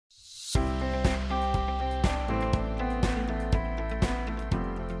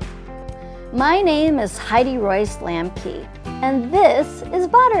My name is Heidi Royce Lamke, and this is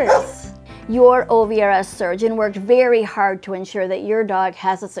Butters. Your OVRS surgeon worked very hard to ensure that your dog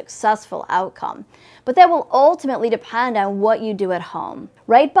has a successful outcome, but that will ultimately depend on what you do at home.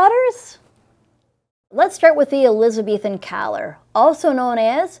 Right, Butters? Let's start with the Elizabethan Collar, also known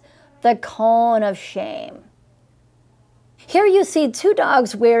as the Cone of Shame. Here you see two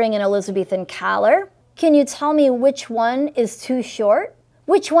dogs wearing an Elizabethan Collar. Can you tell me which one is too short?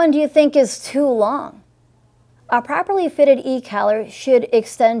 Which one do you think is too long? A properly fitted e-collar should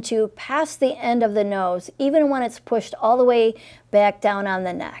extend to past the end of the nose, even when it's pushed all the way back down on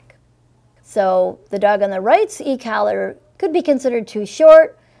the neck. So the dog on the right's e-collar could be considered too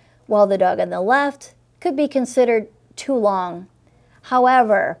short, while the dog on the left could be considered too long.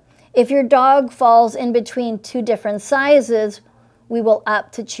 However, if your dog falls in between two different sizes, we will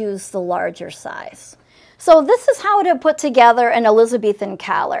opt to choose the larger size. So this is how to put together an Elizabethan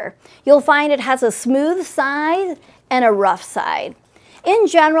Collar. You'll find it has a smooth side and a rough side. In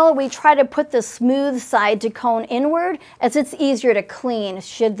general, we try to put the smooth side to cone inward as it's easier to clean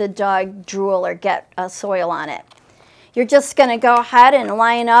should the dog drool or get soil on it. You're just going to go ahead and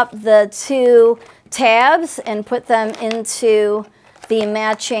line up the two tabs and put them into the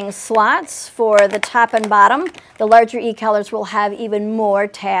matching slots for the top and bottom. The larger e-collars will have even more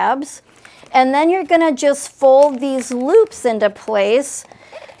tabs. And then you're going to just fold these loops into place,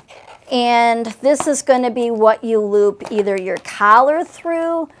 and this is going to be what you loop either your collar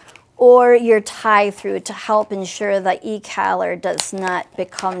through or your tie through to help ensure the e-collar does not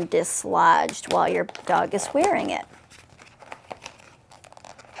become dislodged while your dog is wearing it.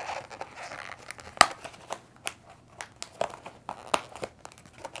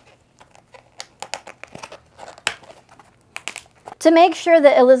 To make sure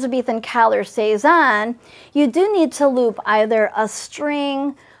the Elizabethan Collar stays on, you do need to loop either a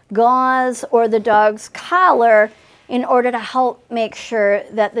string, gauze, or the dog's collar in order to help make sure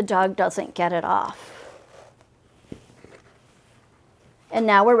that the dog doesn't get it off. And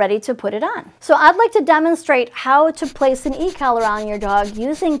now we're ready to put it on. So I'd like to demonstrate how to place an e-collar on your dog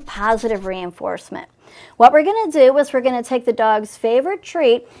using positive reinforcement. What we're going to do is we're going to take the dog's favorite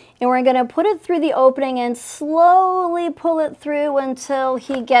treat and we're going to put it through the opening and slowly pull it through until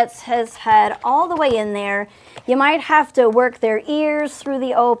he gets his head all the way in there. You might have to work their ears through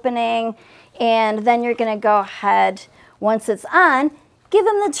the opening, and then you're going to go ahead, once it's on, give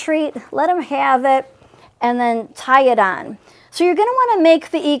him the treat, let him have it, and then tie it on. So you're going to want to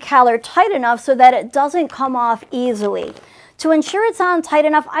make the e-collar tight enough so that it doesn't come off easily. To ensure it's on tight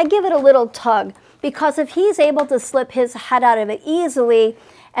enough, I give it a little tug, because if he's able to slip his head out of it easily,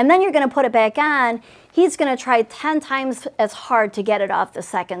 and then you're going to put it back on, he's going to try 10 times as hard to get it off the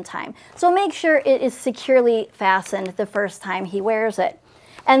second time. So make sure it is securely fastened the first time he wears it.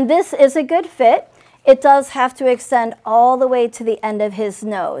 And this is a good fit. It does have to extend all the way to the end of his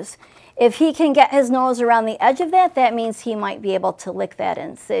nose. If he can get his nose around the edge of that, that means he might be able to lick that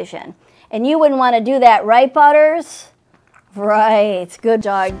incision. And you wouldn't want to do that, right, Butters? Right, good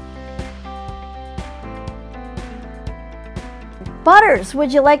dog. Butters,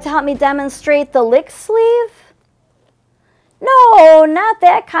 would you like to help me demonstrate the lick sleeve? No, not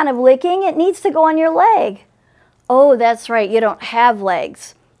that kind of licking. It needs to go on your leg. Oh, that's right, you don't have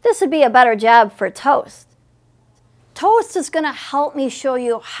legs. This would be a better job for Toast. Toast is going to help me show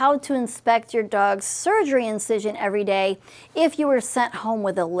you how to inspect your dog's surgery incision every day if you were sent home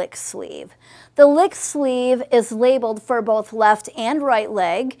with a lick sleeve. The lick sleeve is labeled for both left and right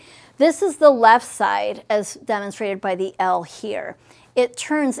leg. This is the left side, as demonstrated by the L here. It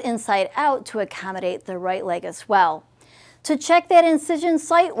turns inside out to accommodate the right leg as well. To check that incision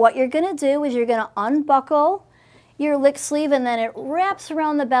site, what you're going to do is you're going to unbuckle your lick sleeve, and then it wraps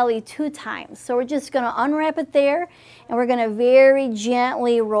around the belly 2 times. So we're just going to unwrap it there, and we're going to very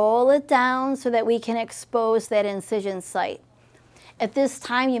gently roll it down so that we can expose that incision site. At this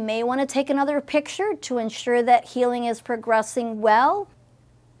time, you may want to take another picture to ensure that healing is progressing well.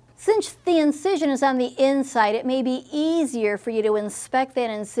 Since the incision is on the inside, it may be easier for you to inspect that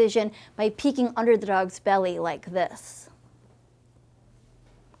incision by peeking under the dog's belly like this.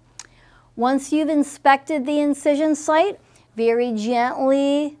 Once you've inspected the incision site, very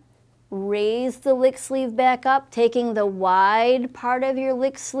gently raise the lick sleeve back up, taking the wide part of your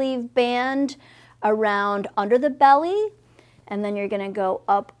lick sleeve band around under the belly, and then you're going to go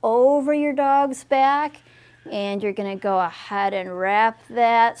up over your dog's back, and you're going to go ahead and wrap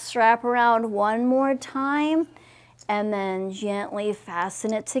that strap around one more time, and then gently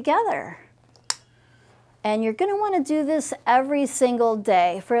fasten it together. And you're going to want to do this every single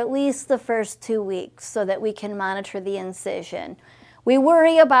day for at least the first 2 weeks so that we can monitor the incision. We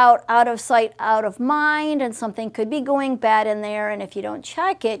worry about out of sight, out of mind, and something could be going bad in there, and if you don't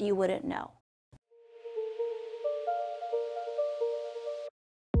check it, you wouldn't know.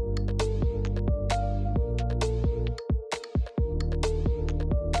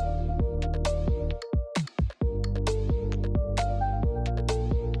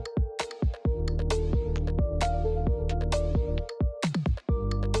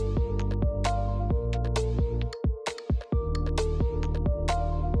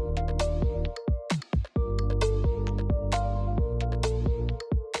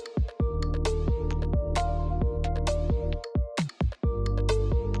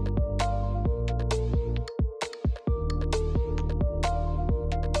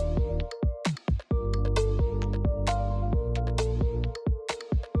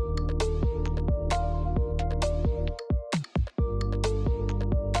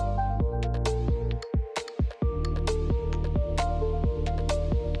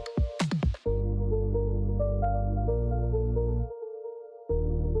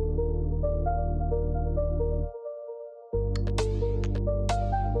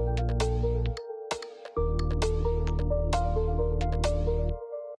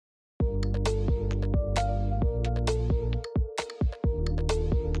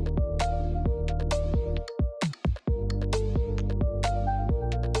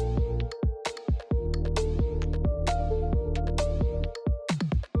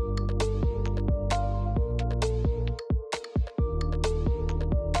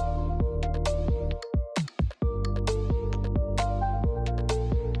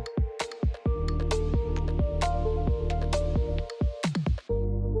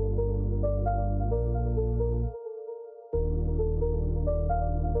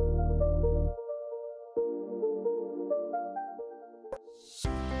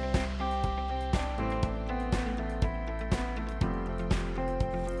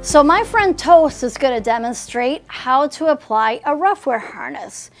 So my friend Toast is going to demonstrate how to apply a Ruffwear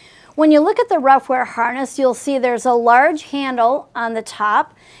harness. When you look at the Ruffwear harness, you'll see there's a large handle on the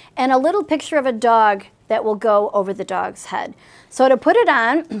top and a little picture of a dog that will go over the dog's head. So to put it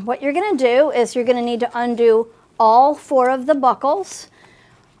on, what you're going to do is you're going to need to undo all 4 of the buckles,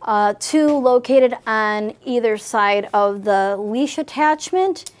 2 located on either side of the leash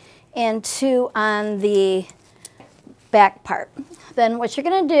attachment and 2 on the back part. Then what you're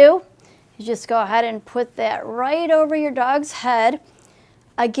going to do is just go ahead and put that right over your dog's head.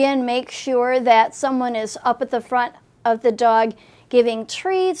 Again, make sure that someone is up at the front of the dog giving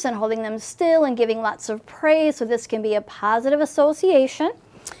treats and holding them still and giving lots of praise, so this can be a positive association.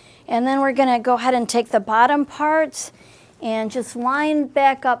 And then we're going to go ahead and take the bottom part and just line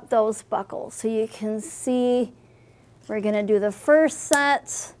back up those buckles. So you can see we're going to do the first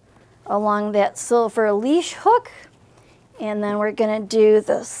set along that silver leash hook. And then we're going to do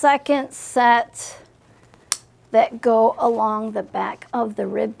the second set that go along the back of the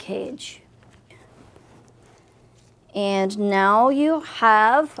rib cage. And now you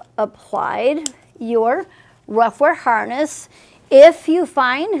have applied your Ruffwear harness. If you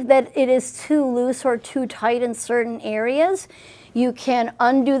find that it is too loose or too tight in certain areas, you can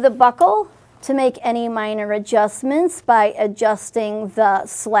undo the buckle to make any minor adjustments by adjusting the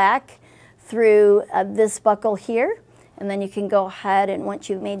slack through this buckle here. And then you can go ahead and once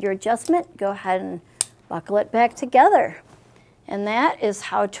you've made your adjustment, go ahead and buckle it back together. And that is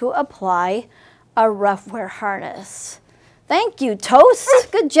how to apply a Ruffwear harness. Thank you, Toast.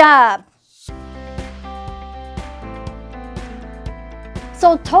 Good job.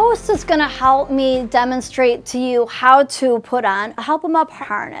 So Toast is going to help me demonstrate to you how to put on a Help 'em Up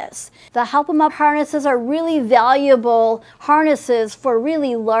harness. The Help 'em Up harnesses are really valuable harnesses for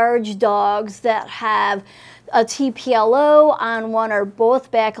really large dogs that have a TPLO on one or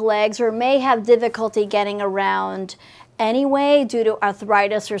both back legs or may have difficulty getting around anyway due to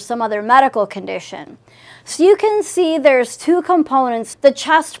arthritis or some other medical condition. So you can see there's 2 components. The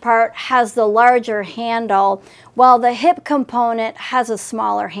chest part has the larger handle while the hip component has a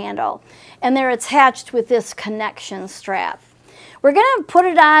smaller handle, and they're attached with this connection strap. We're going to put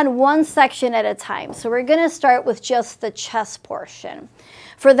it on one section at a time. So we're going to start with just the chest portion.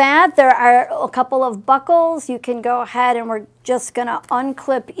 For that, there are a couple of buckles. You can go ahead and we're just going to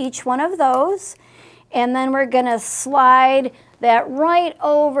unclip each one of those. And then we're going to slide that right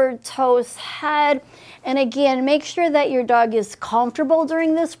over Toast's head. And again, make sure that your dog is comfortable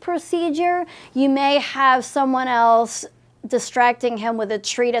during this procedure. You may have someone else distracting him with a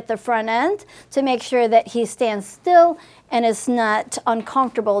treat at the front end to make sure that he stands still and is not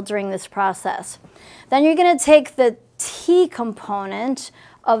uncomfortable during this process. Then you're going to take the T component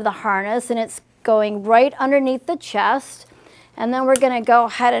of the harness and it's going right underneath the chest. And then we're going to go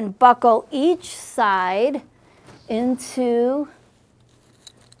ahead and buckle each side into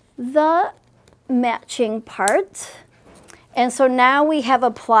the matching part. And so now we have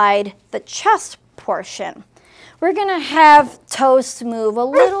applied the chest portion. We're going to have Toast move a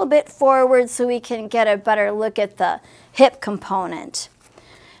little bit forward so we can get a better look at the hip component.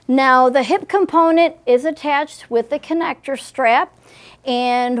 Now the hip component is attached with the connector strap,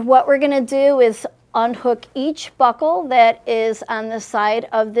 and what we're going to do is unhook each buckle that is on the side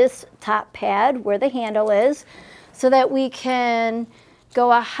of this top pad where the handle is, so that we can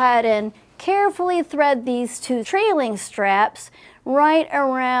go ahead and carefully thread these two trailing straps right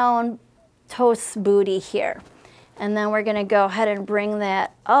around Toast's booty here. And then we're going to go ahead and bring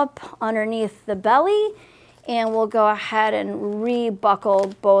that up underneath the belly, and we'll go ahead and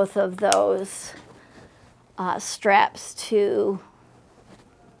re-buckle both of those straps to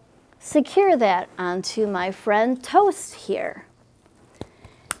secure that onto my friend Toast here.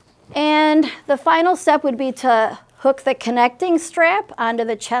 And the final step would be to hook the connecting strap onto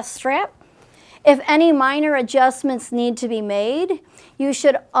the chest strap. If any minor adjustments need to be made, you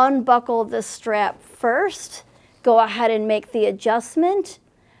should unbuckle the strap first, go ahead and make the adjustment,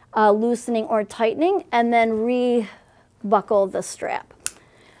 loosening or tightening, and then re-buckle the strap.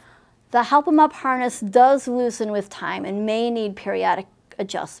 The Help 'em Up harness does loosen with time and may need periodic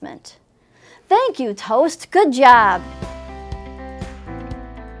adjustment. Thank you, Toast. Good job.